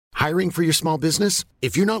Hiring for your small business?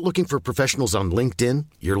 If you're not looking for professionals on LinkedIn,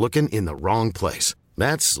 you're looking in the wrong place.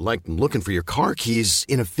 That's like looking for your car keys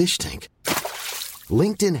in a fish tank.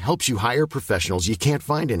 LinkedIn helps you hire professionals you can't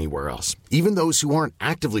find anywhere else, even those who aren't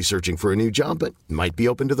actively searching for a new job but might be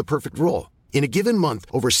open to the perfect role. In a given month,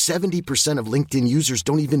 over 70% of LinkedIn users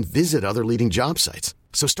don't even visit other leading job sites.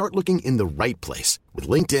 So start looking in the right place. With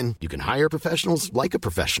LinkedIn, you can hire professionals like a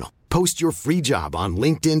professional. Post your free job on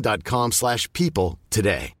linkedin.com/people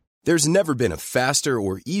today. There's never been a faster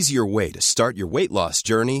or easier way to start your weight loss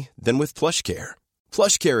journey than with PlushCare.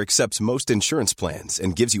 PlushCare accepts most insurance plans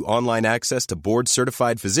and gives you online access to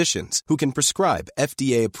board-certified physicians who can prescribe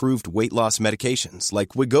FDA-approved weight loss medications like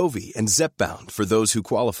Wegovy and Zepbound for those who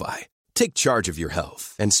qualify. Take charge of your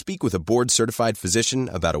health and speak with a board-certified physician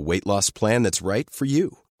about a weight loss plan that's right for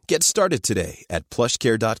you. Get started today at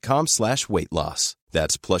plushcare.com/weight loss.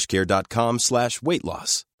 That's plushcare.com/weight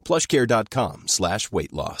loss.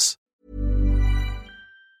 plushcare.com/weight loss.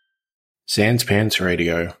 Sans Pants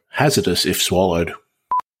Radio. Hazardous if swallowed.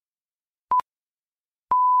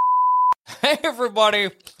 Hey everybody,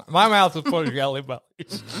 my mouth is full of jelly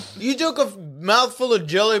bellies. You took a mouthful of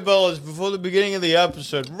jelly bellies before the beginning of the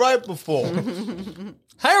episode, right before.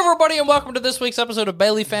 Hey everybody, and welcome to this week's episode of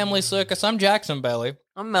Bailey Family Circus. I'm Jackson Bailey.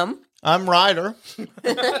 I'm Mum. I'm Ryder.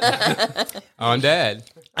 I'm Dad.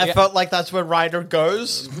 I felt like that's where Ryder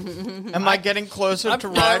goes. Am I getting closer to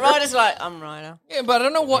No, Ryder? Ryder's right. I'm Ryder. Yeah, but I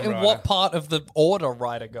don't know what part of the order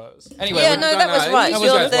Ryder goes. Anyway, Yeah, no, that was right. He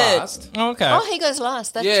You're goes third. last. okay. Oh, he goes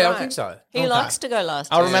last. That's Yeah, right. I think so. He likes to go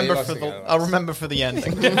last. I'll remember he likes for to the. go I'll remember for the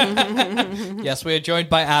ending. Yes, we are joined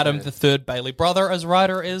by Adam, the third Bailey brother, as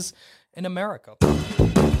Ryder is in America.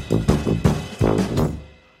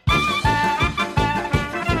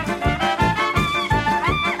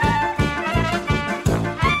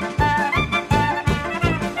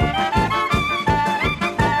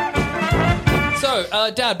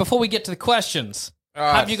 Dad, before we get to the questions,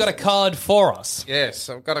 have you got a card for us? Yes,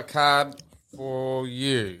 I've got a card for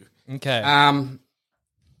you. Okay.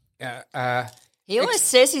 He always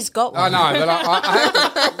says he's got I one. know, but I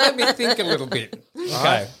have to let me think a little bit.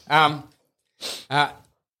 Okay.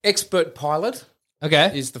 Expert pilot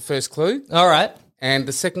Okay. is the first clue, All right. and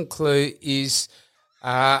the second clue is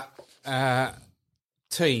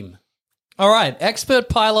team. All right. Expert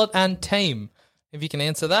pilot and team. If you can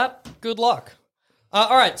answer that, good luck.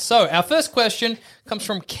 All right. So our first question comes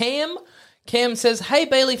from Cam. Cam says, "Hey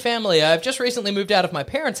Bailey family, I've just recently moved out of my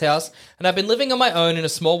parents' house and I've been living on my own in a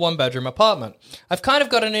small one-bedroom apartment. I've kind of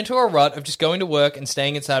gotten into a rut of just going to work and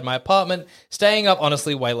staying inside my apartment, staying up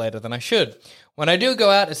honestly way later than I should. When I do go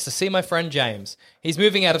out, it's to see my friend James. He's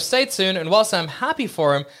moving out of state soon, and whilst I'm happy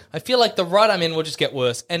for him, I feel like the rut I'm in will just get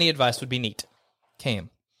worse. Any advice would be neat." Cam.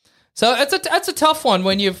 So it's a tough one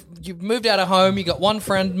when you've moved out of home, you got one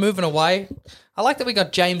friend moving away. I like that we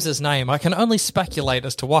got James's name. I can only speculate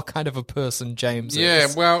as to what kind of a person James Yeah,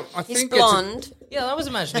 is. well, I He's think blonde. Yeah, I was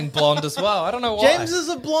imagining blonde as well. I don't know why. James is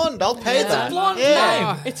a blonde. I'll pay It's that. a blonde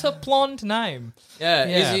Yeah. name. It's a blonde name. Yeah,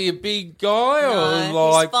 Yeah. is he a big guy No,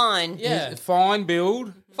 or like he's fine. Yeah. fine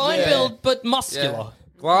build? Fine build, but muscular.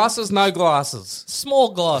 Glasses, no glasses. Small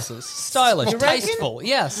glasses. Stylish. Tasteful.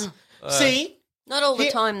 Yes. See? Not all the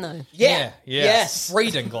He- time, though. Yeah. Yes.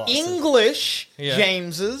 Reading glasses. English Yeah.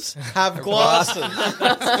 Jameses have glasses.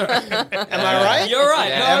 Am I right? You're right.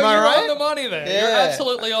 Yeah. No, Am I you're right? on the money there. You're Yeah.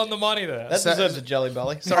 absolutely on the money there. That deserves a jelly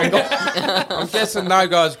belly. Sorry. go on. I'm guessing no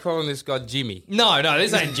guy's calling this guy Jimmy. No,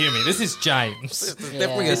 this ain't Jimmy. This is James.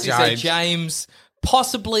 Definitely This a is a James. James.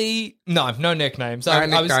 Possibly no nicknames. No I was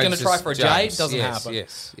nicknames, going to try for a just J. James. Doesn't Yes, happen.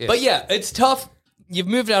 yes. But yeah, it's tough. You've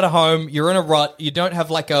moved out of home. You're in a rut. You don't have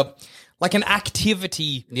like an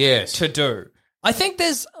activity Yes. to do. I think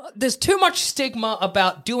there's too much stigma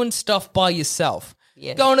about doing stuff by yourself.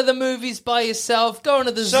 Yeah. Going to the movies by yourself. Going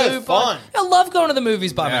to the So zoo. fun. I love going to the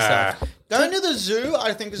movies by myself. Going to the zoo,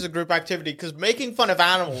 I think, is a group activity because making fun of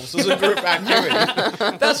animals is a group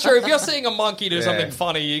activity. That's true. If you're seeing a monkey do something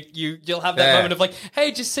funny, you'll have that Yeah. moment of like,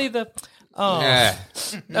 hey, just see the. Oh, Yeah.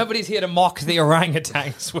 nobody's here to mock the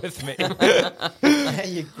orangutans with me. Hey,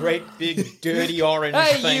 you great big dirty orange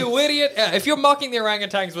Hey, thing. you idiot! If you're mocking the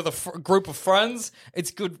orangutans with a group of friends,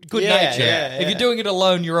 it's good Yeah, nature. yeah, If yeah. you're doing it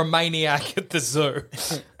alone, you're a maniac at the zoo.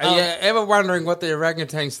 Are you ever wondering what the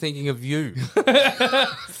orangutan's thinking of you?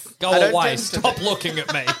 Go don't away! tend to- Stop looking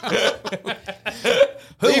at me.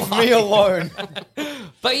 Leave me alone.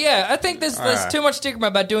 But yeah, I think there's too much stigma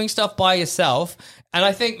about doing stuff by yourself, and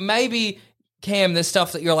I think maybe Cam, there's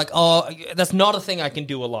stuff that you're like, oh, that's not a thing I can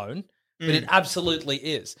do alone. but it absolutely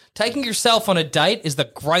is. Taking yourself on a date is the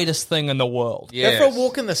greatest thing in the world. Go for a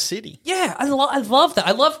walk in the city. Yeah, I love that.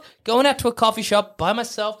 I love going out to a coffee shop by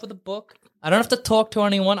myself with a book. I don't have to talk to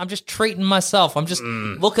anyone. I'm just treating myself. I'm just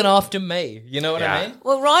looking after me. You know what I mean?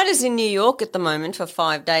 Well, Ryder's in New York at the moment for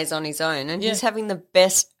 5 days on his own, and he's having the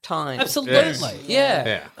best time. Absolutely.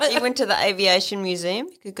 Yeah. He went to the aviation museum.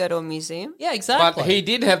 You could go to a museum. Yeah, exactly. But he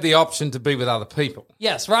did have the option to be with other people.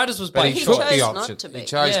 Yes, Riders was But by he choice. took the chose not option. to be. He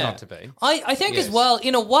chose Yeah. not to be. I think Yes. as well,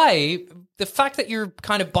 in a way, the fact that you're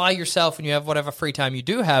kind of by yourself and you have whatever free time you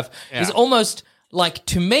do have is almost like,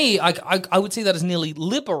 to me, I would see that as nearly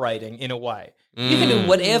liberating in a way. You can do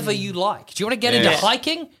whatever you like. Do you want to get into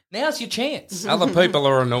hiking? Now's your chance. Other people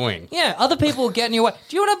are annoying. Yeah, other people will get in your way.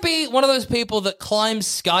 Do you want to be one of those people that climbs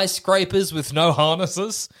skyscrapers with no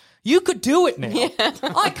harnesses? You could do it now.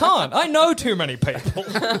 I can't. I know too many people.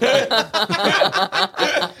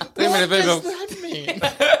 Too many people.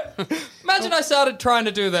 Imagine I started trying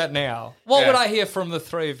to do that now. What would I hear from the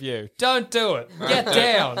three of you? Don't do it. Get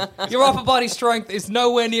down. Your upper body strength is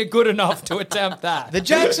nowhere near good enough to attempt that. The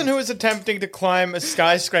Jackson who is attempting to climb a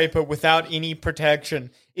skyscraper without any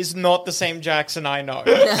protection is not the same Jackson I know.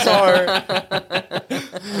 So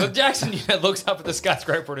The Jackson looks up at the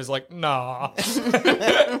skyscraper and is like, nah.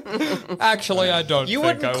 Actually, I don't you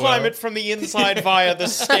think wouldn't I climb will. it from the inside via the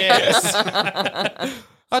stairs.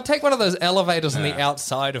 I'd take one of those elevators on the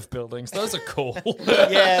outside of buildings. Those are cool.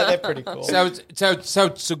 Yeah, they're pretty cool. So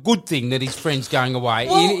it's a good thing that his friend's going away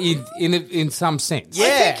in some sense. Yeah.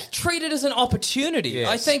 I think treat it as an opportunity. Yes,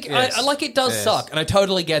 I think yes, I like it does yes. suck, and I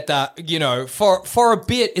totally get that. You know, for a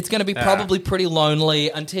bit, it's going to be probably pretty lonely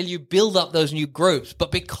until you build up those new groups.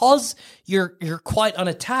 But because you're quite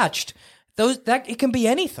unattached, that it can be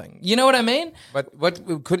anything. You know what I mean? But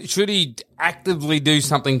should he actively do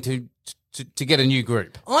something to get a new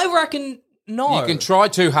group? I reckon no. You can try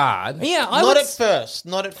too hard. Yeah, I Not would at first.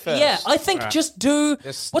 Not at first. Yeah, I think just do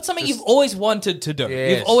what's something you've always wanted to do.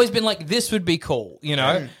 Yes. You've always been like, this would be cool, you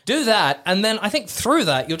know? Do that, and then I think through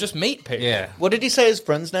that, you'll just meet people. Yeah. What did he say his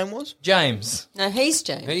friend's name was? James. No, he's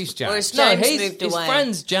James. He's James. Or is No, James his moved away?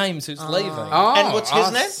 friend's James who's leaving. Oh, And what's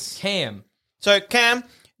his name? Cam. So, Cam,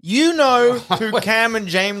 you know who Cam and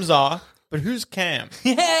James are, but who's Cam?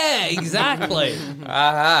 Yeah, exactly.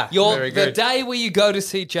 Aha. Very The good. day where you go to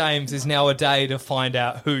see James is now a day to find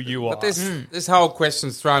out who you are. But this whole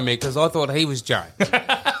question's thrown me because I thought he was James.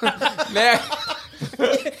 Now,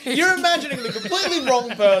 You're imagining the completely wrong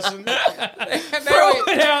person. Throw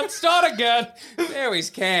it out, start again. now he's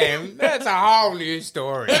Cam. That's a whole new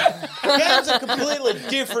story. Cam's a completely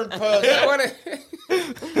different person.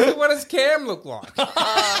 What does Cam look like?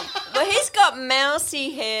 Well, he's got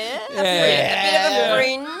mousy hair, a bit Yeah. of a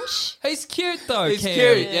fringe. He's cute though, He's Cam.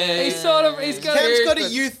 cute, yeah. He's sort of, he's got Cam's got a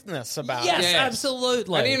but- youthness about Yes, Yes.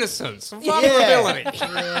 absolutely. An innocence, vulnerability. it.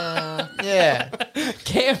 Yeah.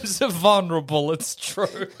 Cam's a vulnerable, it's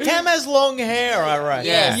true. Cam has long hair, I reckon.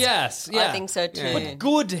 Yeah. Yes, yeah. I think so too. Yeah.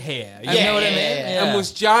 Good hair. You Yeah, know what I mean? yeah. And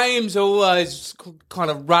was James always kind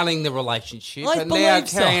of running the relationship? I and now believe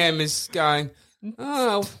so. Cam is going,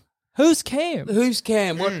 oh, Who's Cam? who's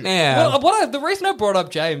Cam? What now? Well, the reason I brought up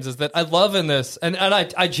James is that I love in this, and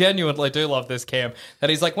I genuinely do love this Cam, that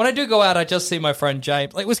he's like, when I do go out, I just see my friend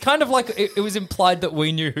James. Like, it was kind of like, it was implied that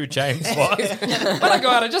we knew who James was. When I go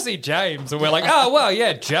out, I just see James, and we're like, oh, well,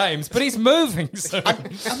 yeah, James, but he's moving soon.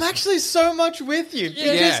 I'm actually so much with you.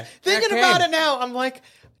 Because Yeah. thinking Yeah, about Cam. it now, I'm like,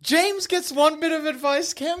 James gets one bit of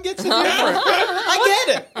advice, Cam gets a different. I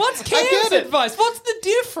get it. What's I Cam's get it. advice? What's the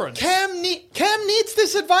difference? Cam needs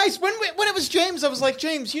this advice. When it was James, I was like,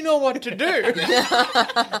 James, you know what to do. But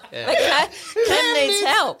Cam needs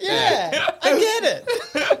help. Yeah, I get it.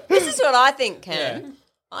 This is what I think, Cam.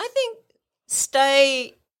 I think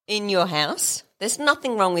stay in your house. There's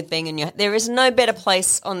nothing wrong with being in your house. There is no better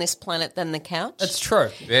place on this planet than the couch. That's true.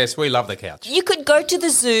 Yes, we love the couch. You could go to the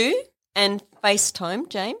zoo and FaceTime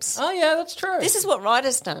James. Oh, yeah, that's true. This is what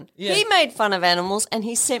Ryder's done. Yeah. He made fun of animals and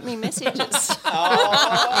he sent me messages. That's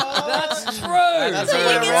true. So you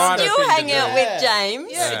very can Ryder still thing to hang do. out with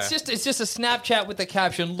James. Yeah, it's just a Snapchat with the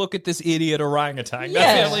caption, look at this idiot orangutan. Yeah.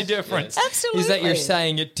 That's the only difference. Absolutely. Is that you're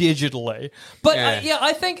saying it digitally. But Yeah.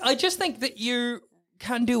 I just think that you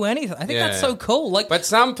can do anything. I think Yeah. that's so cool. Like, But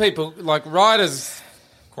some people, like Ryder's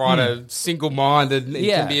quite a single-minded and he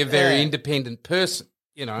Yeah. can be a very independent person,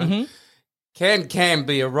 you know. Can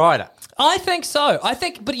be a writer. I think so.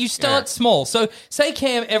 But you start Yeah. small. So say,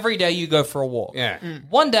 Cam, every day you go for a walk. Yeah.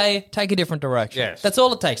 One day, take a different direction. Yes. That's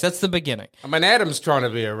all it takes. That's the beginning. I mean, Adam's trying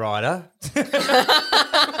to be a writer.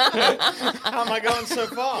 How am I going so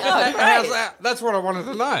far? How's that? That's what I wanted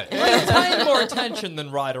to know. He's paying more attention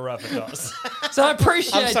than Ryder ever does. So I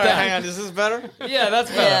appreciate I'm sorry, that. hang on, is this better? Yeah, that's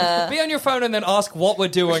better. Yeah. Be on your phone and then ask what we're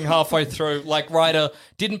doing halfway through. Like Ryder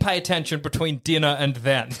didn't pay attention between dinner and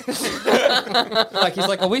then. Like he's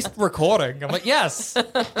like, are we recording? I'm like, yes.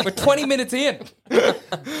 We're 20 minutes in. How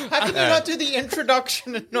can you not do the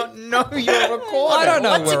introduction and not know you're recording? I don't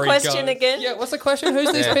know What's the where he question goes. again? Yeah, what's the question?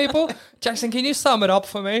 Who's these people? Jackson, can you sum it up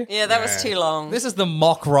for me? Yeah, that was too long. This is the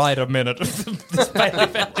mock Ryder minute of this Bailey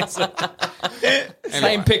Fantasy.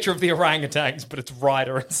 Same picture of the orangutans, but it's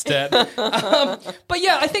Ryder instead. But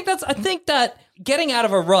yeah, I think that getting out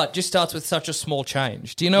of a rut just starts with such a small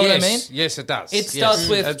change. Do you know what I mean? Yes, it does. It starts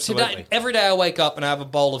with absolutely. today. Every day I wake up and I have a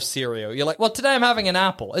bowl of cereal. You're like, well, today I'm having an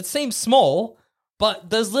apple. It seems small, but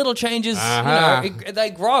those little changes,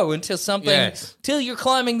 they grow until something, till you're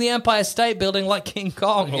climbing the Empire State Building like King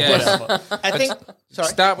Kong or whatever. I think. Sorry.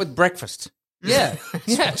 Start with breakfast. Yeah,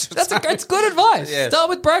 that's good advice. Yes. Start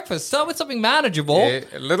with breakfast. Start with something manageable. Yeah,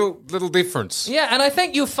 a little difference. Yeah, and I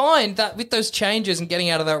think you'll find that with those changes and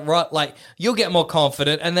getting out of that rut, like you'll get more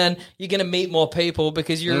confident, and then you're going to meet more people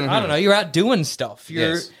because you're I don't know, you're out doing stuff.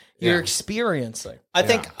 You're experiencing. I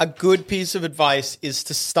think a good piece of advice is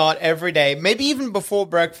to start every day, maybe even before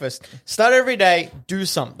breakfast. Start every day, do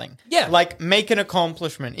something. Yeah. Like make an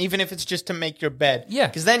accomplishment, even if it's just to make your bed. Yeah.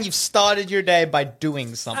 Because then you've started your day by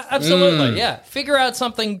doing something. Absolutely, yeah. Figure out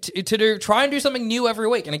something to do. Try and do something new every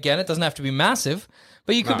week. And again, it doesn't have to be massive,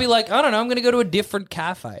 but you could be like, I don't know, I'm going to go to a different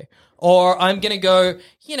cafe. Or I'm going to go,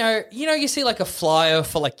 you see like a flyer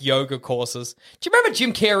for like yoga courses. Do you remember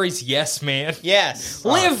Jim Carrey's Yes Man? Yes.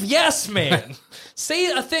 Live Yes Man. See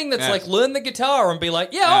a thing that's like learn the guitar and be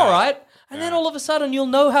like, all right. And then all of a sudden you'll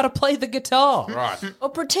know how to play the guitar. Right. Or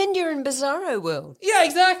pretend you're in Bizarro World. Yeah,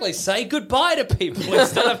 exactly. Say goodbye to people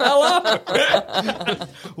instead of hello.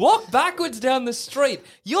 Walk backwards down the street.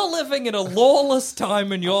 You're living in a lawless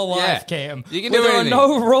time in your life, Cam. You can where do there anything. are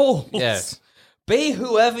no rules. Yes. Be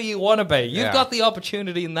whoever you want to be. You've got the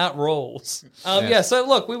opportunity in that rules. Yeah, so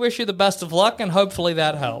look, we wish you the best of luck, and hopefully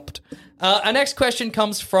that helped. Our next question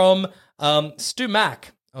comes from Stu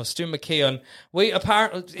Mack. Oh, Stu McKeon. We're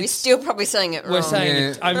still probably saying it wrong. We're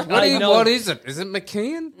saying it. What is it? Is it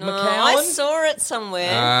McKeon? I saw it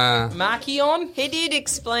somewhere. Mackion? He did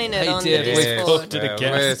explain it He on did. the We've Discord. cooked it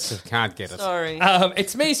again. Can't get it. Sorry.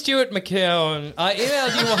 It's me, Stuart McKeown. I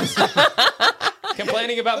emailed you once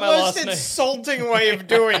complaining about my Most last name. insulting way of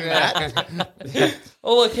doing that.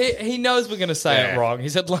 Oh, look, he knows we're going to say it wrong. He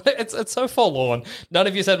said, it's so forlorn. None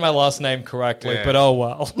of you said my last name correctly, but oh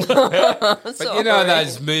well. But you know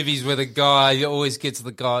those movies where the guy always gets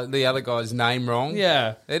the other guy's name wrong?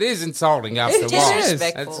 Yeah. It is insulting after a while.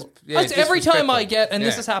 Disrespectful. That's every time I disrespectful. get, and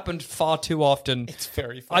this has happened far too often. It's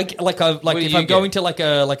very funny. If I'm you going to like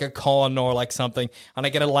a con or like something, and I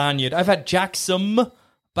get a lanyard, I've had Jackson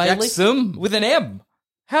Bailey Jackson? with an M.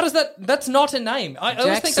 How does that? That's not a name. I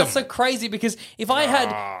always think that's so Jackson. crazy because if I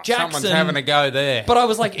had Jackson, Someone's having a go there. but I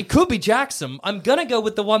was like, it could be Jackson. I'm gonna go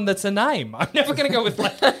with the one that's a name. I'm never gonna go with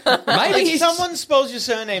like maybe If he's someone spells your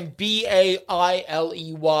surname Bailey,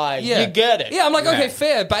 Yeah. you get it. Yeah, I'm like, okay,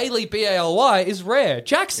 fair. Bailey, Baly, is rare.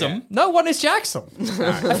 Jackson, no one is Jackson.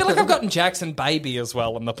 I feel like I've gotten Jackson Baby as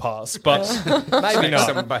well in the past, but maybe not.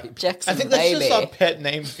 Some baby. Jackson I think that's Baby. just our pet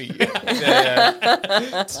name for you.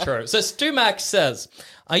 It's true. So Stu Max says,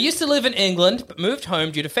 I used to live in England, but moved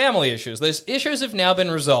home due to family issues. Those issues have now been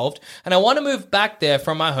resolved, and I want to move back there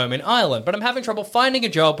from my home in Ireland, but I'm having trouble finding a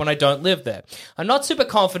job when I don't live there. I'm not super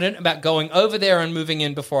confident about going over there and moving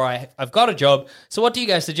in before I've got a job, so what do you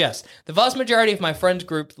guys suggest? The vast majority of my friend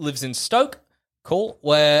group lives in Stoke, cool,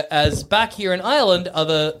 whereas back here in Ireland,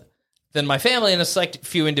 other than my family and a select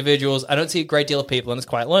few individuals, I don't see a great deal of people and it's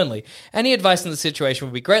quite lonely. Any advice in the situation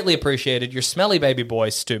would be greatly appreciated. Your smelly baby boy,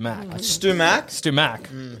 Stu Mac. Stu Max? Stu Mac.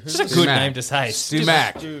 It's just a good Mac. name to say. Stu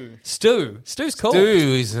Mac. Stu. Stu's cool. Stu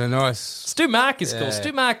is a nice... Stu Mac is cool.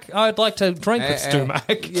 Stu Mac, I'd like to drink with Stu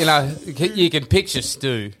Mac. You know, you can picture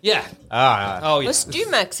Stu. Yeah. Ah, Oh, yeah. Well, Stu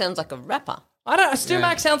Mac sounds like a rapper. I don't know. Stu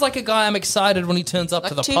Mac sounds like a guy I'm excited when he turns up Like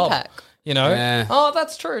to the Tupac. pub. You know? Yeah. Oh,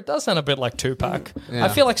 that's true. It does sound a bit like Tupac. I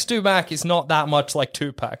feel like Stu Mac is not that much like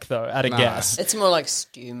Tupac, though, at a guess. It's more like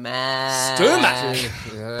Stu Mac. Stu Mac.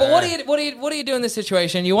 But what do you do in this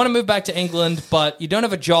situation? You want to move back to England, but you don't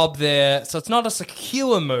have a job there, so it's not a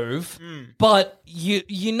secure move. But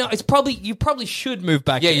you know it's probably you probably should move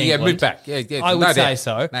back. Yeah, to yeah, England. move back. Yeah, I would no say doubt.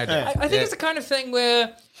 so. No doubt. I think it's the kind of thing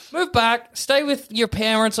where move back, stay with your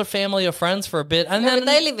parents or family or friends for a bit, and No, then but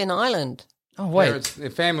they live in Ireland. Oh, wait. Their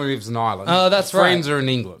family lives in Ireland. Oh, that's right. Friends are in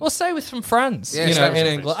England. Well, stay with some friends, Yeah, you stay know, with in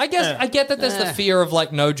some England. friends. I guess I get that there's the fear of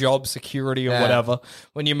like no job security or whatever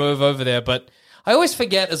when you move over there, but I always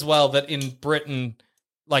forget as well that in Britain,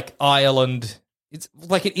 like Ireland, it's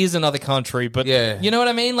like it is another country, but you know what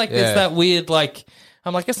I mean? Like there's that weird like.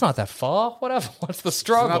 I'm like, it's not that far. Whatever. What's the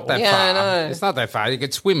struggle? It's not that Yeah, far. I know. It's not that far. You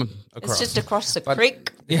could swim across. It's just across the creek.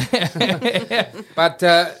 But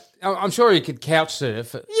I'm sure he could couch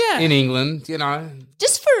surf in England, you know.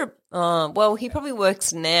 Just for, well, he probably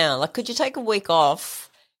works now. Like, could you take a week off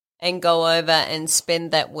and go over and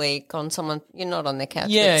spend that week on someone, you're not on their couch,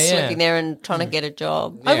 Yeah, but yeah. sleeping there and trying to get a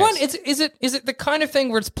job? I want. Is it the kind of thing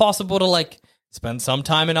where it's possible to like spend some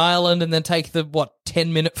time in Ireland and then take the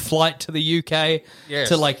 10-minute flight to the UK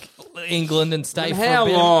to like England and stay for How a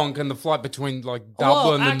bit? long can the flight between like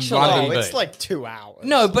Dublin and actually- London be? It's like 2 hours.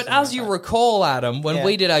 No, but as you recall, Adam, when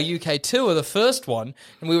we did our UK tour, the first one,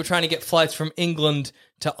 and we were trying to get flights from England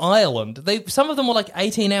to Ireland, some of them were like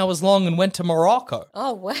 18 hours long and went to Morocco.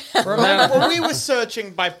 Oh, wow. Well, we were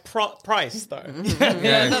searching by price, though.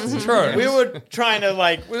 Yeah, that's true. We were trying to,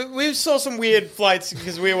 like, we saw some weird flights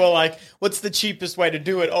because we were like, what's the cheapest way to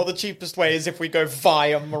do it? Oh, the cheapest way is if we go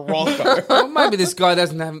via Morocco. Well, maybe this guy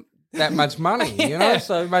doesn't have that much money, you know,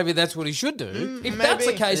 so maybe that's what he should do. If that's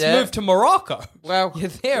the case, Yeah. move to Morocco. Well, You're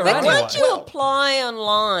there But anyway. can't you apply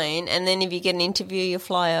online and then if you get an interview, you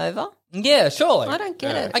fly over? Yeah, surely. I don't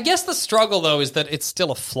get it. I guess the struggle though is that it's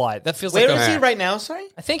still a flight. That feels Where like is he right now, sorry?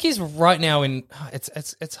 I think he's right now in.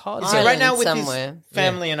 It's hard. So right now with somewhere. his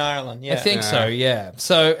family in Ireland, yeah. I think so. Yeah.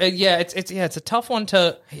 So it's a tough one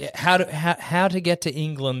to how to get to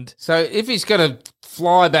England. so if he's going to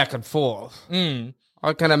fly back and forth,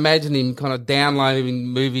 I can imagine him kind of downloading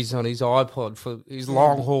movies on his iPod for his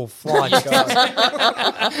long haul flights.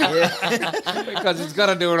 Because he's got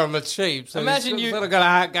to do it on the cheap. So Imagine he's you- sort of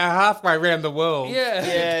got to go halfway around the world. Yeah.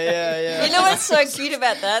 Yeah. You know what's so cute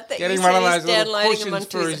about that? That Getting you one of said those he's little downloading them cushions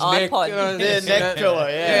onto for his his neck. iPod. You know, Yeah, neck pillow,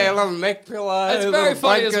 Yeah, a little neck pillow. It's a very little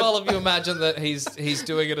funny as blanket. well if you imagine that he's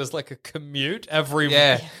doing it as like a commute every.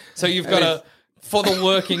 Yeah. So you've got to. For the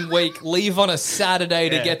working week, leave on a Saturday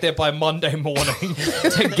to get there by Monday morning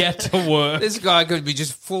to get to work. This guy could be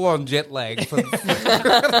just full on jet lag for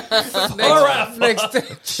Forever.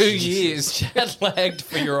 next 2 years. Jet lagged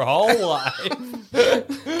for your whole life.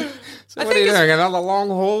 So what are you doing? Another long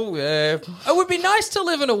haul? Yeah. It would be nice to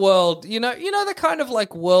live in a world, you know the kind of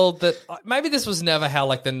like world that maybe this was never how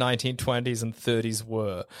like the 1920s and 30s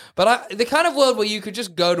were, but the kind of world where you could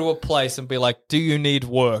just go to a place and be like, "Do you need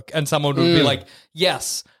work?" and someone would be like,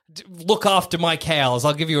 "Yes." Look after my cows.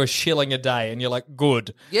 I'll give you $1 a day, and you're like,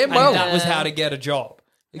 "Good." Yeah, and well- that was how to get a job.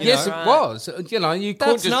 You Yes, know? it was. You know, you could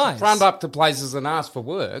That's just nice. front up to places and ask for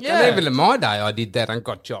work. Yeah. And even in my day, I did that and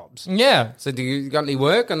got jobs. Yeah. So, do you got any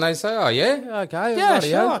work? And they say, oh, yeah, okay. Yeah,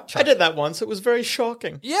 rightio. sure. I did that once. It was very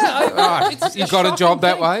shocking. Yeah, Right. You got a job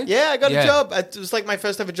that way? Yeah, I got Yeah. a job. It was like my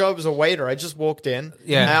first ever job as a waiter. I just walked in.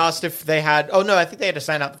 Yeah. I asked if they had. Oh no, I think they had a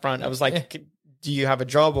sign out the front. I was like, "Do you have a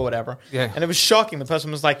job or whatever?" Yeah. And it was shocking. The person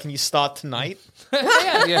was like, "Can you start tonight?"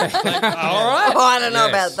 Yeah. All right. Oh, I don't know Yes.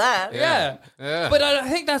 about that. Yeah. Yeah. But I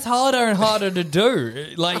think that's harder and harder to do.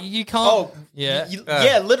 Like you can't. Oh, yeah.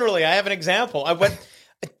 yeah. Literally, I have an example.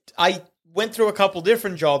 I went through a couple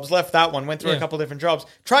different jobs, left that one, went through Yeah. a couple different jobs,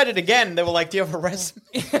 tried it again. They were like, "Do you have a resume?"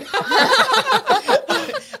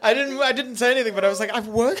 I didn't say anything, but I was like, "I've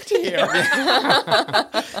worked here."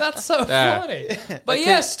 That's so funny. But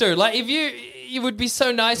yes, Stu, like if it would be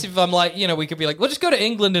so nice if I'm like, we could be like, we'll just go to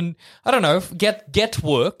England and I don't know, get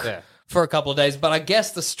work for a couple of days. But I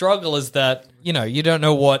guess the struggle is that, you don't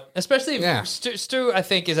know what, especially if Stu, I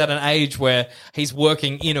think, is at an age where he's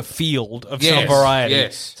working in a field of some variety.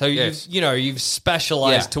 yes, So yes. you've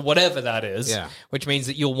specialized Yeah. to whatever that is, Yeah. which means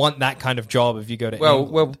that you'll want that kind of job if you go to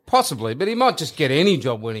England. Well, possibly, but he might just get any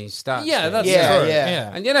job when he starts. Yeah, there. that's Yeah, true.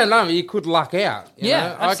 yeah. And you don't know, you could luck out. you Yeah,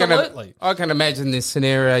 know? absolutely. I can imagine this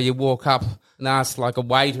scenario. You walk up and ask like a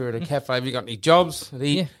waiter at a cafe, have you got any jobs?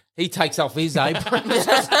 And he takes off his apron.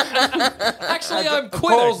 Actually, I'm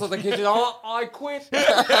Calls quitting. to the kitchen, I quit.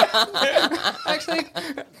 Actually,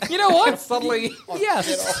 you know what? Suddenly,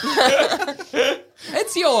 Yes.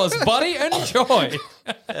 It's yours, buddy. Enjoy.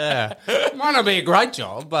 might not be a great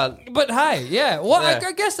job, but But hey, yeah. Well,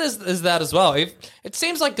 I guess there's that as well. If it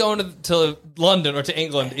seems like going to London or to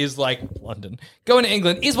England is like London. Going to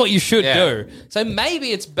England is what you should do. So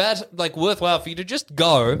maybe it's better, like worthwhile for you to just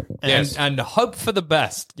go and hope for the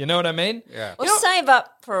best. You know what I mean? Yeah. Or save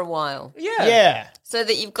up for a while Yeah. so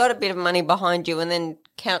that you've got a bit of money behind you and then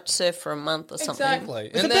couch surf for a month or something.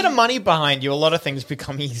 Exactly. With a bit of money behind you, a lot of things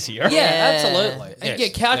become easier. Yeah, absolutely. And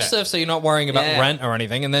Yes. couch Yeah. surf so you're not worrying about Yeah. rent or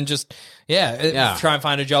anything, and then just Yeah. try and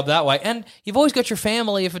find a job that way. And you've always got your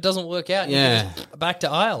family if it doesn't work out. You can just back to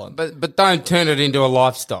Ireland. But don't turn it into a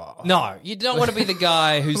lifestyle. No, you don't want to be the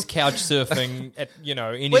guy who's couch surfing at,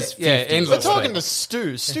 in his 50s. endless. We're talking to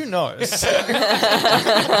Stu. Stu knows. Stu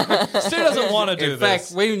doesn't want to do In this.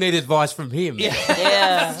 fact, we need advice from him.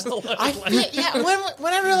 Yeah.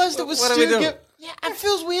 When I realised it was What are we Stu, doing? it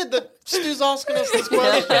feels weird that Stu's asking us this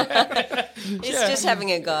question. He's just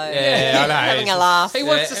having a go. Yeah, I know. Having a laugh. He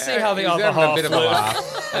wants to see how the He's other having a half bit of a lives.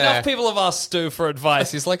 laugh. Enough people have asked Stu for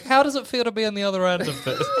advice. He's like, how does it feel to be on the other end of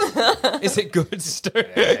this? Is it good, Stu?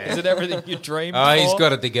 Is it everything you dreamed Oh, he's for?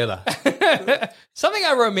 got it together. Something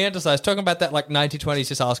I romanticize, talking about that like 1920s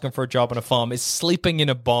just asking for a job on a farm, is sleeping in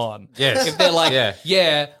a barn. Yes. If they're like,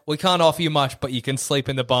 Yeah. we can't offer you much, but you can sleep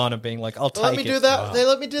in the barn, and being like, I'll take Let me it. do that. They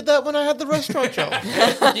let me do that when I had the restaurant job.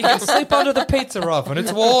 You can sleep under the pizza oven.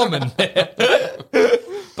 It's warm in there.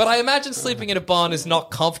 But I imagine sleeping in a barn is not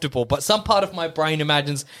comfortable, but some part of my brain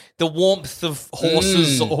imagines the warmth of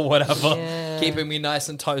horses or whatever keeping me nice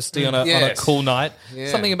and toasty on a Yes. cool night. Yeah.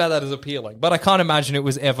 Something about that is appealing. But I can't imagine it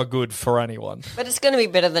was ever good for anyone. But it's going to be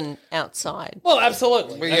better than outside. Well,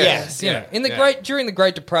 absolutely. yeah. Yes. Yeah. In the during the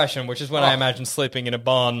Great Depression, which is when I imagine sleeping in a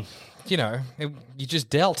barn, you just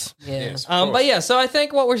dealt. Yeah. But yeah, so I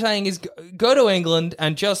think what we're saying is go to England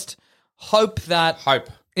and just hope that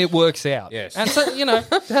it works out. Yes. And so,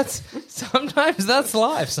 that's sometimes that's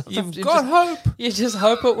life. Sometimes You've got hope. You just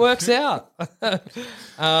hope it works out.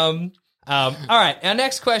 All right. Our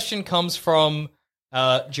next question comes from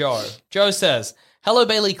Joe. Joe says, "Hello,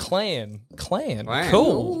 Bailey Clan. Clan.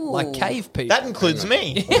 Cool. Like cave people. That includes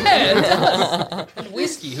me. Yeah. And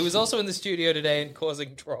Whiskey, who is also in the studio today and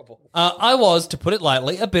causing trouble. I was, to put it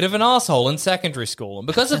lightly, a bit of an asshole in secondary school. And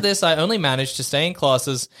because of this, I only managed to stay in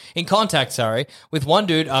contact with one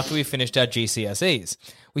dude after we finished our GCSEs.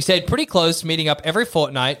 We stayed pretty close, meeting up every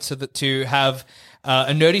fortnight to have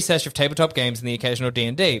a nerdy session of tabletop games and the occasional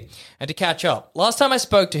D&D, and to catch up. Last time I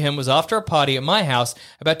spoke to him was after a party at my house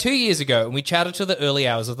about 2 years ago, and we chatted till the early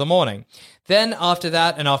hours of the morning. Then after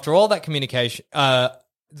that, and after all that communication, all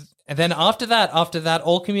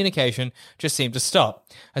communication just seemed to stop.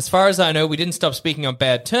 As far as I know, we didn't stop speaking on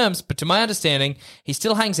bad terms, but to my understanding, he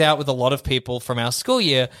still hangs out with a lot of people from our school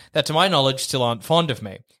year that, to my knowledge, still aren't fond of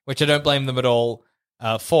me, which I don't blame them at all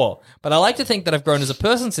for. But I like to think that I've grown as a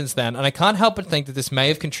person since then, and I can't help but think that this may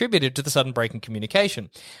have contributed to the sudden break in communication,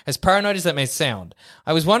 as paranoid as that may sound.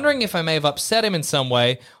 I was wondering if I may have upset him in some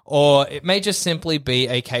way, or it may just simply be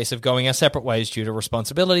a case of going our separate ways due to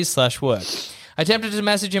responsibilities/work. I attempted to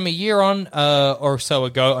message him a year or so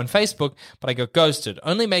ago on Facebook, but I got ghosted,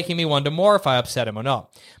 only making me wonder more if I upset him or not.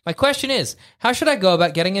 My question is, how should I go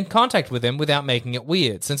about getting in contact with him without making it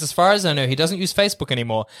weird, since as far as I know, he doesn't use Facebook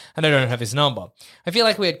anymore, and I don't have his number. I feel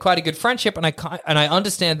like we had quite a good friendship, and I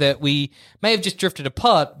understand that we may have just drifted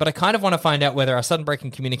apart, but I kind of want to find out whether our sudden break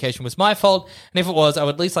in communication was my fault, and if it was, I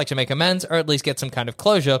would at least like to make amends, or at least get some kind of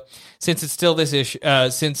closure, since it's still this issue,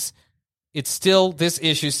 this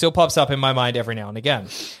issue still pops up in my mind every now and again.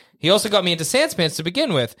 He also got me into Sandspans to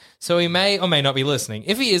begin with, so he may or may not be listening.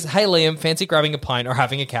 If he is, hey Liam, fancy grabbing a pint or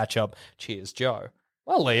having a catch-up. Cheers, Joe.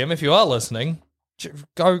 Well, Liam, if you are listening,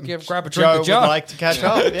 grab a drink Joe with Joe. would like to catch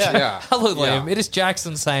up. Yeah. Hello, Liam. It is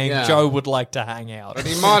Jackson saying Joe would like to hang out. But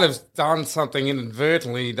he might have done something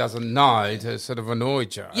inadvertently he doesn't know to sort of annoy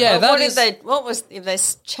Joe. Yeah, if they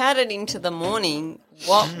chatted into the morning,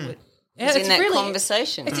 what was in that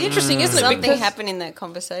conversation? It's interesting, isn't it? Something Because happened in that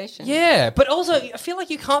conversation. Yeah, but also I feel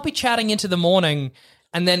like you can't be chatting into the morning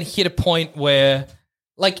and then hit a point where,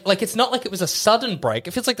 like it's not like it was a sudden break.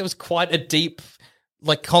 It feels like there was quite a deep,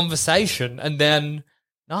 conversation and then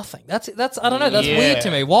nothing. That's I don't know. That's weird to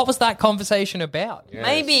me. What was that conversation about? Yes.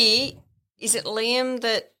 Maybe is it Liam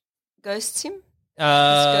that ghosts him?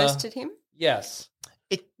 Ghosted him? Yes.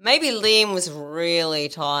 Maybe Liam was really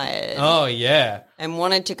tired. Oh yeah. And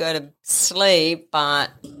wanted to go to sleep, but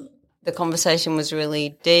the conversation was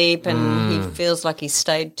really deep and he feels like he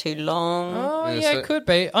stayed too long. Oh, yeah, it could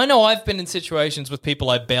be. I know I've been in situations with people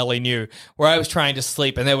I barely knew where I was trying to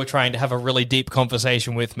sleep and they were trying to have a really deep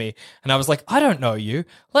conversation with me. And I was like, I don't know you.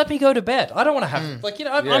 Let me go to bed. I don't want to have,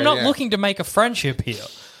 I'm not looking to make a friendship here.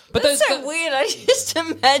 But That's so weird. I just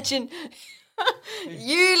imagine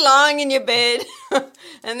you lying in your bed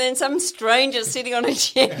and then some stranger sitting on a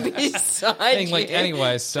chair beside you.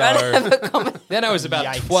 Anyway, so trying to have a conversation. then I was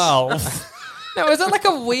about 12. No, it was like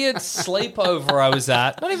a weird sleepover I was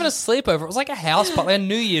at. Not even a sleepover. It was like a house party, a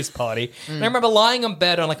New Year's party. And I remember lying on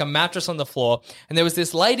bed on a mattress on the floor, and there was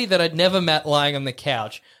this lady that I'd never met lying on the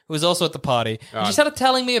couch, who was also at the party. And she started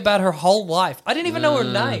telling me about her whole life. I didn't even know her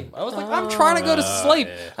name. I was like, I'm trying to go to sleep.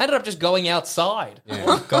 I ended up just going outside.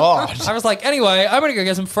 Oh, God. I was like, anyway, I'm going to go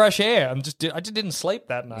get some fresh air. I just didn't sleep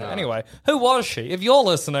that night. Anyway, who was she? If you're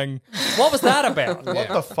listening, what was that about? What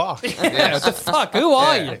the fuck? Yeah, what the fuck? Who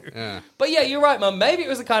are you? But yeah, you're right, Mum. Maybe it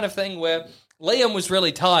was the kind of thing where Liam was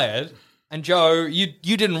really tired, and Joe, you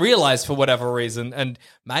didn't realize for whatever reason, and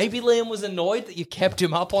maybe Liam was annoyed that you kept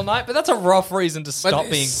him up all night. But that's a rough reason to stop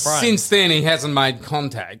being friends. Since then, he hasn't made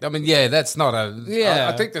contact. I mean, yeah, that's not a. Yeah.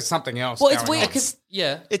 I think there's something else. Well, it's going weird on. because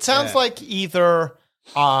It sounds like either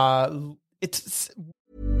it's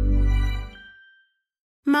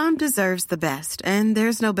Mom deserves the best, and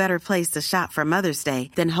there's no better place to shop for Mother's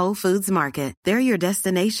Day than Whole Foods Market. They're your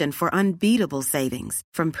destination for unbeatable savings,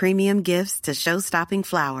 from premium gifts to show-stopping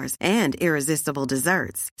flowers and irresistible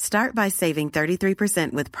desserts. Start by saving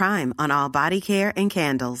 33% with Prime on all body care and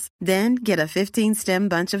candles. Then get a 15-stem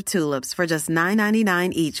bunch of tulips for just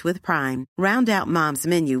 $9.99 each with Prime. Round out Mom's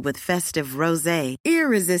menu with festive rosé,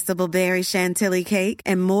 irresistible berry chantilly cake,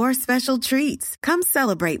 and more special treats. Come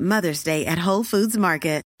celebrate Mother's Day at Whole Foods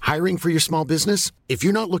Market. Hiring for your small business? If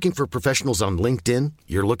you're not looking for professionals on LinkedIn,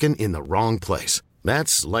 you're looking in the wrong place.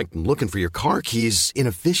 That's like looking for your car keys in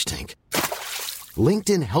a fish tank.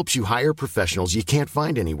 LinkedIn helps you hire professionals you can't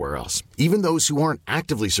find anywhere else, even those who aren't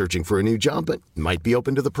actively searching for a new job but might be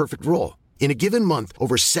open to the perfect role. In a given month,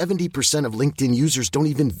 over 70% of LinkedIn users don't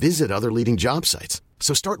even visit other leading job sites.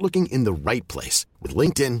 So start looking in the right place. With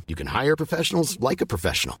LinkedIn, you can hire professionals like a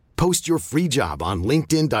professional. Post your free job on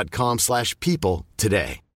linkedin.com/people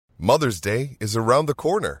today. Mother's Day is around the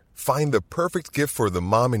corner. Find the perfect gift for the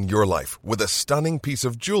mom in your life with a stunning piece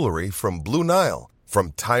of jewelry from Blue Nile.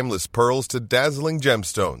 From timeless pearls to dazzling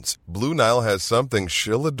gemstones, Blue Nile has something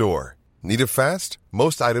she'll adore. Need it fast?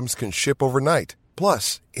 Most items can ship overnight.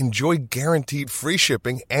 Plus, enjoy guaranteed free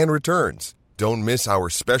shipping and returns. Don't miss our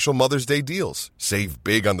special Mother's Day deals. Save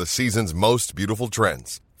big on the season's most beautiful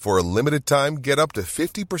trends. For a limited time, get up to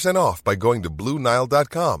 50% off by going to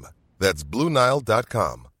BlueNile.com. That's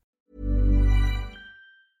BlueNile.com.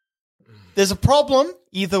 there's a problem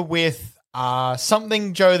either with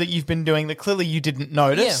something, Joe, that you've been doing that clearly you didn't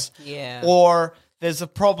notice. Yeah. Or there's a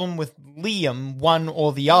problem with Liam, one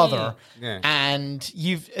or the other. Yeah. And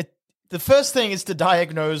you've... the first thing is to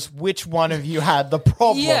diagnose which one of you had the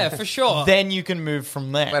problem. Yeah, for sure. Then you can move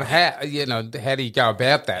from there. But how do you go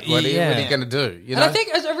about that? What are you going to do? You know? And I think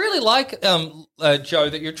I really like, Joe,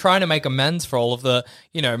 that you're trying to make amends for all of the,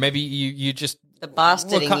 maybe you just... The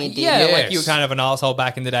bastarding you did. Yeah, Yes. like you were kind of an asshole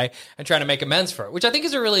back in the day and trying to make amends for it, which I think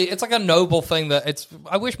is it's like a noble thing that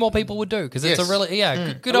I wish more people would do because it's Yes. a really,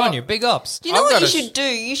 good on you. Big ups. Do you know I've what you got a- should do?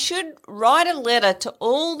 You should write a letter to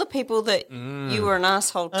all the people that you were an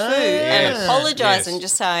asshole to and apologise Yes. and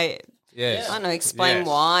just say, Yes. I don't know, explain Yes.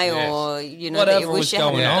 why Yes. or, that you Whatever wish was you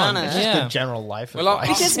hadn't going done on. it. It's just Yeah. the general life Well,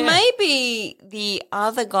 advice. Because maybe the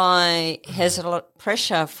other guy has a lot of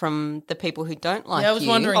pressure from the people who don't like you. I was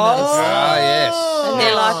wondering Ah, that. yes. And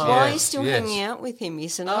they're like, why are you Yes, still yes. hanging out with him?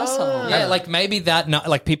 He's an asshole. Yeah, like maybe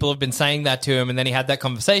like people have been saying that to him, and then he had that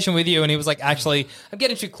conversation with you, and he was like, "Actually, I'm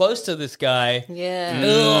getting too close to this guy. Yeah.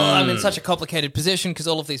 Ugh, I'm in such a complicated position because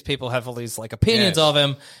all of these people have all these like opinions Yes. of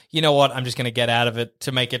him. You know what? I'm just going to get out of it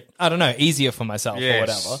to make it, I don't know, easier for myself or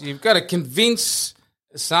Yes. whatever. You've got to convince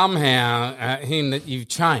somehow him that you've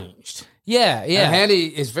changed. Yeah, yeah. And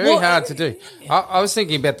it's very hard to do. I was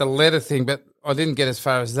thinking about the letter thing, but I didn't get as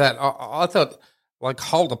far as that. I thought, like,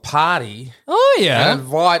 hold a party Oh yeah. and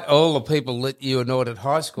invite all the people that you annoyed at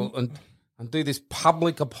high school and do this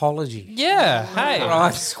public apology. Yeah. Hey,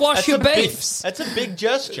 Right. squash your beefs. That's a big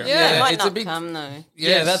gesture. Yeah. It might it's a not big- come, though. Yeah,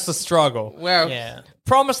 Yes. that's the struggle. Well, Yeah.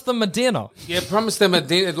 Promise them a dinner. promise them a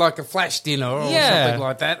dinner, like a flash dinner or Yeah. something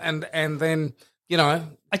like that, and then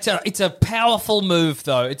It's a powerful move,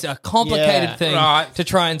 though. It's a complicated Yeah. thing Right. to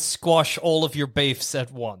try and squash all of your beefs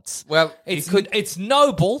at once. Well, it's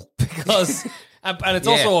noble because, and it's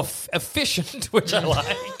Yeah. also efficient, which I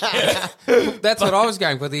like. that's what I was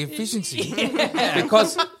going for, the efficiency.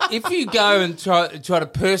 Because if you go and try to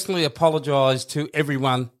personally apologise to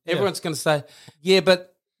everyone, everyone's going to say, yeah, but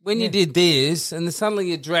when you did this, and then suddenly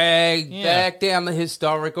you're dragged back down the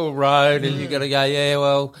historical road, and you got to go, yeah,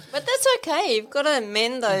 well, But that's okay. You've got to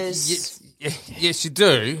amend those. yes, you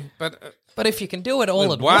do, but But if you can do it all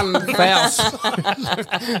with at once, one foul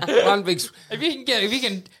swoop, one big. if you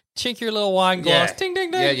can chink your little wine glass, Yeah. ding ding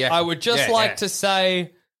ding. Yeah, yeah. I would just Yeah, like yeah. to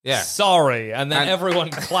say. Yeah. Sorry, and then And- everyone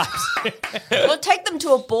claps. Well, take them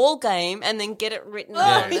to a ball game and then get it written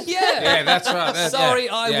down. Yeah, that's right. Sorry,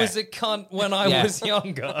 yeah, I yeah. was a cunt when I Yeah. was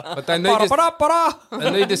younger. But they need to- Ba-da-ba-da-ba-da. They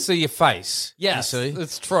need to see your face. Yes, you see,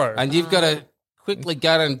 it's true. and you've got to quickly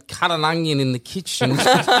go and cut an onion in the kitchen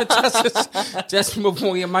just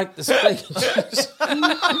before you make the speech.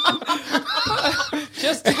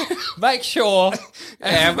 Just make sure.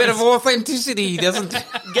 Yeah, a bit of authenticity, doesn't it?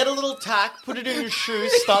 Get a little tack, put it in your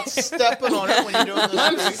shoes, start stepping on it when you're doing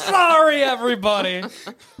I'm this. sorry, everybody.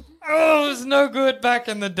 Oh, it was no good back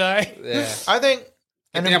in the day. Yeah. I think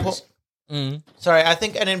an Examples. I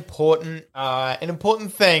think an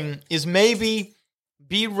important thing is maybe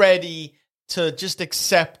be ready to just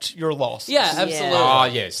accept your loss. Yeah, absolutely. Oh,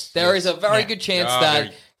 yes. There is a very good chance Oh, that,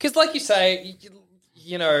 very- because like you say,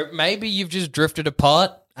 you know, maybe you've just drifted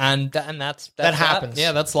apart. And that's That happens.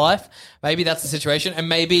 Yeah, that's life. Maybe that's the situation. And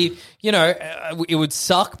maybe, you know, it would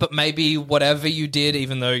suck, but maybe whatever you did,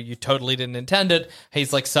 even though you totally didn't intend it,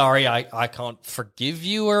 he's like, sorry, I can't forgive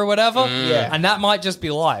you or whatever. Yeah. And that might just be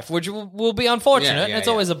life, which will be unfortunate. Yeah, it's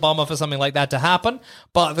yeah. always a bummer for something like that to happen.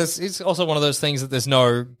 But this is also one of those things that there's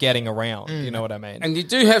no getting around. You know what I mean? And you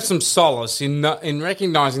do have some solace in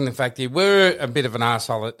recognising the fact that you were a bit of an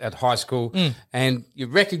arsehole at high school, and you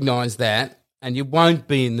recognise that, and you won't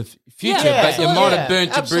be in the future, Yeah, but you absolutely. might have burnt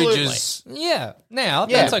your Absolutely. bridges. yeah. Now,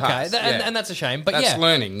 Yeah, that's okay. past, yeah. And that's a shame. But That's yeah.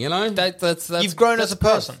 learning, you know? That's You've grown that's as a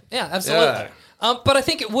person. Yeah, absolutely. Yeah. But I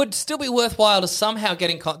think it would still be worthwhile to somehow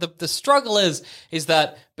get in contact. The struggle is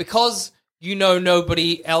that because you know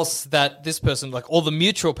nobody else that this person, like all the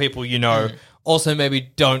mutual people you know, also maybe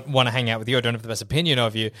don't want to hang out with you or don't have the best opinion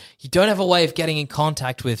of you, you don't have a way of getting in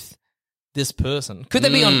contact with this person. Could they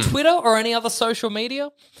be on Twitter or any other social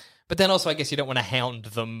media? But then also I guess you don't want to hound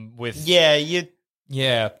them with... Yeah,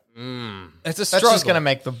 Yeah. It's a that's struggle. just going to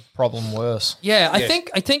make the problem worse. Yeah, I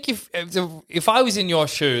think if I was in your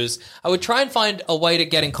shoes, I would try and find a way to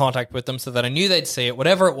get in contact with them so that I knew they'd see it,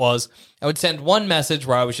 whatever it was. I would send one message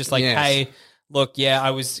where I was just like, Yes. hey, look, yeah,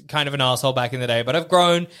 I was kind of an asshole back in the day, but I've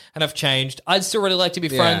grown and I've changed. I'd still really like to be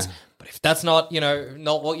friends, but if that's not,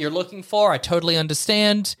 not what you're looking for, I totally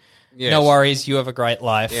understand. Yes. No worries, you have a great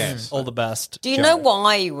life. Yes. All the best. Do you Joe. know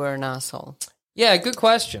why you were an asshole? Yeah, good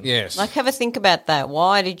question. Yes. Like, have a think about that.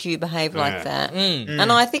 Why did you behave like that? And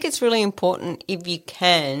I think it's really important, if you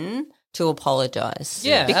can, to apologise.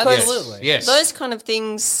 Yeah, because absolutely. Yes. those kind of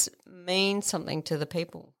things mean something to the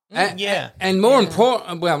people. And more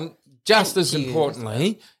important, well, just as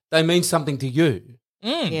importantly, they mean something to you.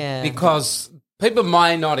 Yeah. Because people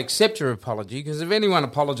may not accept your apology, because if anyone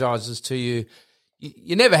apologises to you,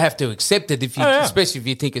 you never have to accept it, especially if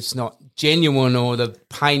you think it's not genuine or the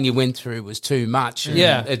pain you went through was too much. and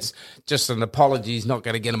Yeah. It's just an apology is not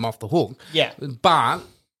going to get them off the hook. Yeah. But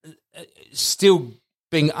still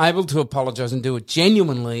being able to apologise and do it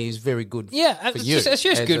genuinely is very good Yeah, for it's you.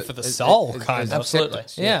 just good for the soul, kind of. Absolutely.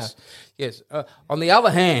 Absolutely. Yes. On the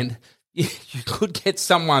other hand, you could get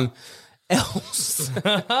someone else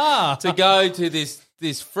to go to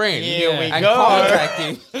this friend Here we and go. contact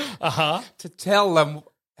him to tell them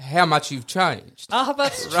how much you've changed. Ah,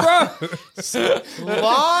 that's true.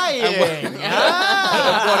 Lying.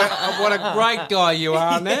 What a great guy you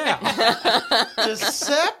are now.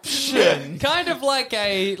 Deception. Kind of like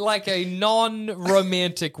a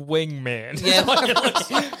non-romantic wingman. Yeah,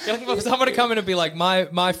 you're looking for someone to come in and be like,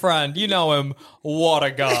 my friend, you know him, what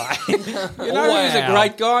a guy. You know who's a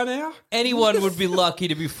great guy now? Anyone would be lucky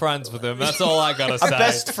to be friends with him. That's all I gotta say. A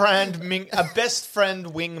best friend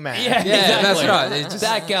wingman. Yeah, Yeah, exactly. that's right. It's just-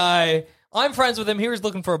 That guy. I'm friends with him. He was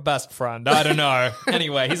looking for a best friend. I don't know.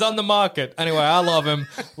 Anyway, he's on the market. Anyway, I love him.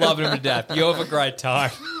 Loving him to death. You have a great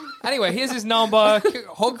time. Anyway, here's his number.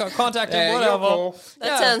 Contact him, whatever.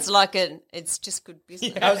 That sounds like it's just good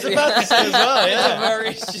business. I was about to say as well,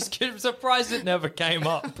 yeah. I'm surprised it never came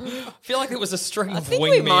up. I feel like it was a string of think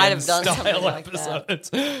we might wingman have done something style like that.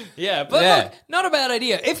 episodes. Yeah, but Yeah. look, not a bad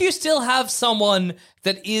idea. If you still have someone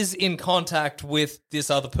that is in contact with this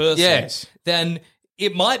other person, Yes. then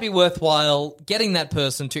it might be worthwhile getting that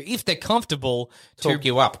person to, if they're comfortable, Talk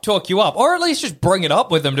you up. or at least just bring it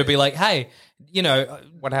up with them to be like, hey,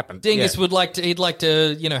 What happened? Dingus Yeah. he'd like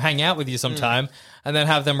to, hang out with you sometime, and then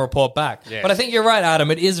have them report back. Yeah. But I think you're right, Adam.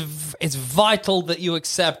 It's vital that you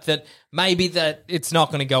accept that maybe that it's not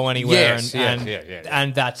going to go anywhere, Yes, and yeah.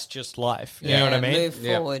 and that's just life. You know what I mean? Move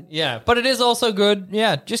forward. Yeah, but it is also good.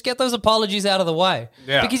 Yeah, just get those apologies out of the way.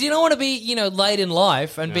 Yeah. Because you don't want to be, late in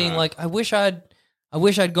life and being like, I wish I'd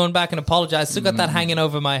gone back and apologized. Still got that hanging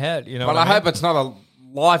over my head. You know. Well, what I hope it's not a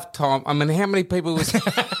lifetime. I mean, how many people was...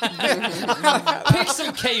 People Pick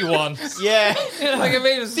some key ones. Yeah. Like, I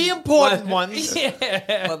mean, it's The important ones.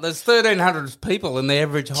 Yeah. Well, there's 1,300 people in the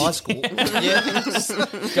average high school. Yeah.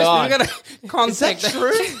 You're God. going to contact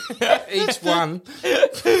each one.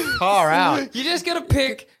 Far out. You just got to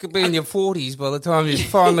pick. Could be in your 40s by the time you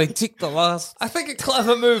finally tick the last. I think a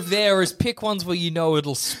clever move there is pick ones where you know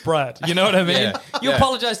it'll spread. You know what I mean? Yeah. You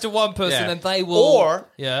apologize to one person Yeah. and they will. Or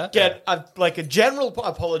get a general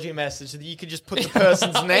apology message that you could just put the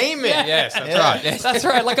person's name in. Yes, that's right. Yes. That's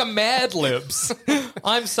right, like a Mad Libs.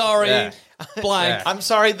 I'm sorry, Yeah. blank. I'm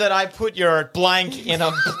sorry that I put your blank in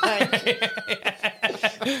a blank.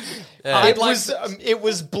 I'd like It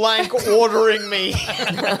was blank ordering me.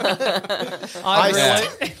 I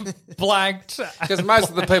really blanked. Because most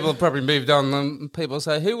of the people have probably moved on. And people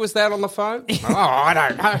say, "Who was that on the phone?" Oh, I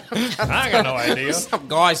don't know. I got no idea. Some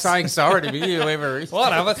guy saying sorry to me, whoever it is.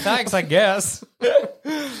 Whatever, thanks, I guess.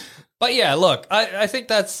 But yeah, look, I think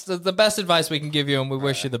that's the best advice we can give you, and we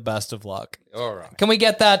wish you the best of luck. All right. Can we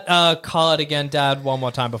get that card again, Dad, one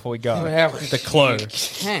more time before we go? Well, the clue,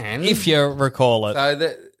 Can if you recall it.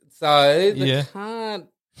 So the Yeah. card.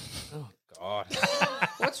 Oh God,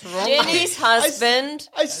 what's wrong? Jenny's husband.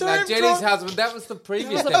 I saw No, him Jenny's draw, husband. That was the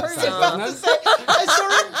previous the episode, previous wasn't it? I saw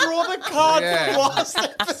him draw the card Yeah. from last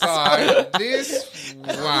episode. So this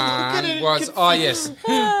one was. Oh yes.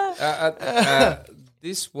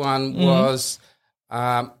 This one was.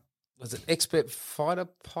 Was it expert fighter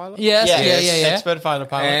pilot? Yes, yeah. Expert fighter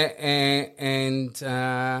pilot. And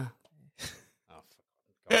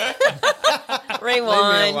leave me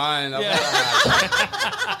Rewind. alone.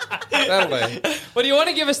 That'll do. Well, do you want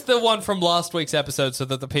to give us the one from last week's episode so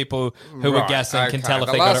that the people who were Right, guessing can okay. tell if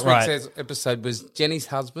The they got it last right? week's episode was Jenny's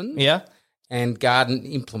husband. Yeah. And garden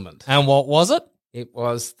implement. And what was it? It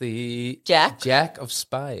was the Jack of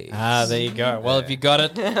Spades. Ah, there you go. Well, if you got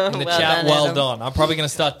it in the Well chat, done, well Adam. done. I'm probably going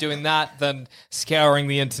to start doing that, then scouring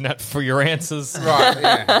the internet for your answers. Right,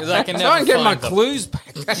 yeah. 'Cause I can Try never and get my find them. clues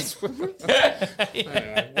back. That's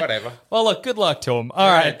anyway, whatever. Well, look, good luck to him.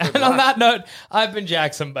 All right. good And on luck. that note, I've been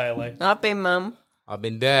Jackson Bailey. I've been Mum. I've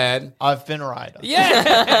been Dad. I've been Ryder. Yeah.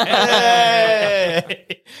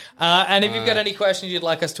 And if you've got any questions you'd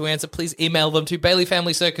like us to answer, please email them to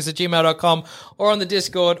baileyfamilycircus@gmail.com or on the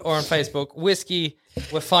Discord or on Facebook. Whiskey,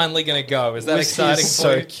 we're finally going to go. Is that Whiskey exciting is for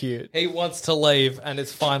so you? cute. He wants to leave, and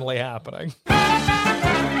it's finally happening.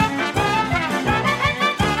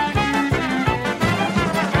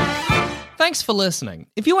 Thanks for listening.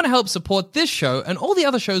 If you want to help support this show and all the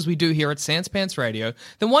other shows we do here at Sans Pants Radio,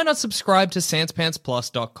 then why not subscribe to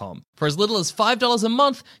SansPantsPlus.com? For as little as $5 a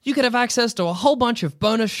month, you could have access to a whole bunch of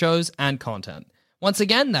bonus shows and content. Once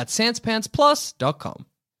again, that's SansPantsPlus.com.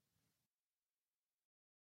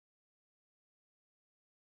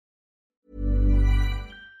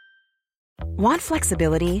 Want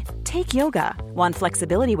flexibility? Take yoga. Want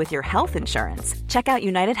flexibility with your health insurance? Check out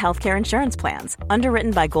United Healthcare Insurance Plans.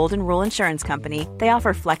 Underwritten by Golden Rule Insurance Company, they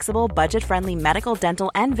offer flexible, budget-friendly medical,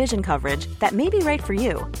 dental, and vision coverage that may be right for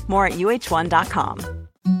you. More at uh1.com.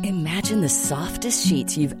 Imagine the softest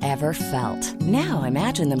sheets you've ever felt. Now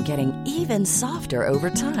imagine them getting even softer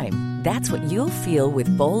over time. That's what you'll feel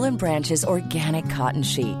with Boll & Branch's organic cotton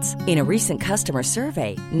sheets. In a recent customer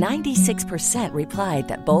survey, 96% replied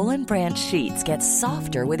that Boll & Branch sheets get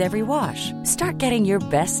softer with every wash. Start getting your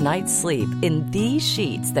best night's sleep in these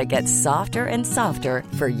sheets that get softer and softer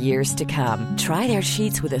for years to come. Try their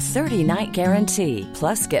sheets with a 30-night guarantee.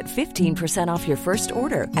 Plus, get 15% off your first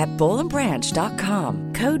order at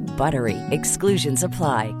bollandbranch.com. Code BUTTERY. Exclusions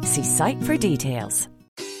apply. See site for details.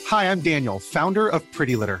 Hi, I'm Daniel, founder of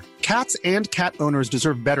Pretty Litter. Cats and cat owners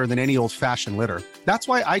deserve better than any old-fashioned litter. That's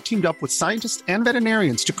why I teamed up with scientists and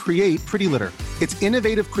veterinarians to create Pretty Litter. Its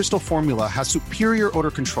innovative crystal formula has superior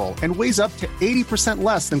odor control and weighs up to 80%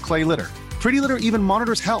 less than clay litter. Pretty Litter even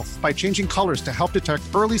monitors health by changing colors to help detect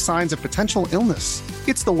early signs of potential illness.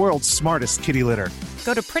 It's the world's smartest kitty litter.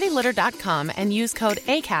 Go to prettylitter.com and use code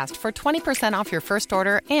ACAST for 20% off your first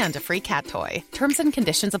order and a free cat toy. Terms and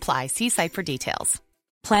conditions apply. See site for details.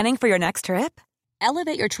 Planning for your next trip?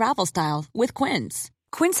 Elevate your travel style with Quince.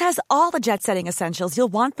 Quince has all the jet-setting essentials you'll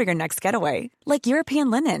want for your next getaway, like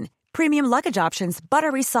European linen, premium luggage options,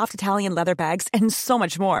 buttery soft Italian leather bags, and so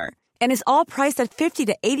much more. And is all priced at 50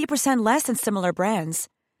 to 80% less than similar brands.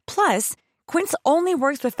 Plus, Quince only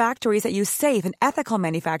works with factories that use safe and ethical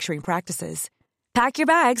manufacturing practices. Pack your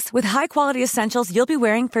bags with high-quality essentials you'll be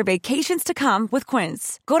wearing for vacations to come with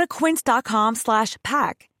Quince. Go to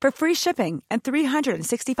quince.com/pack for free shipping and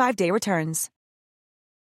 365-day returns.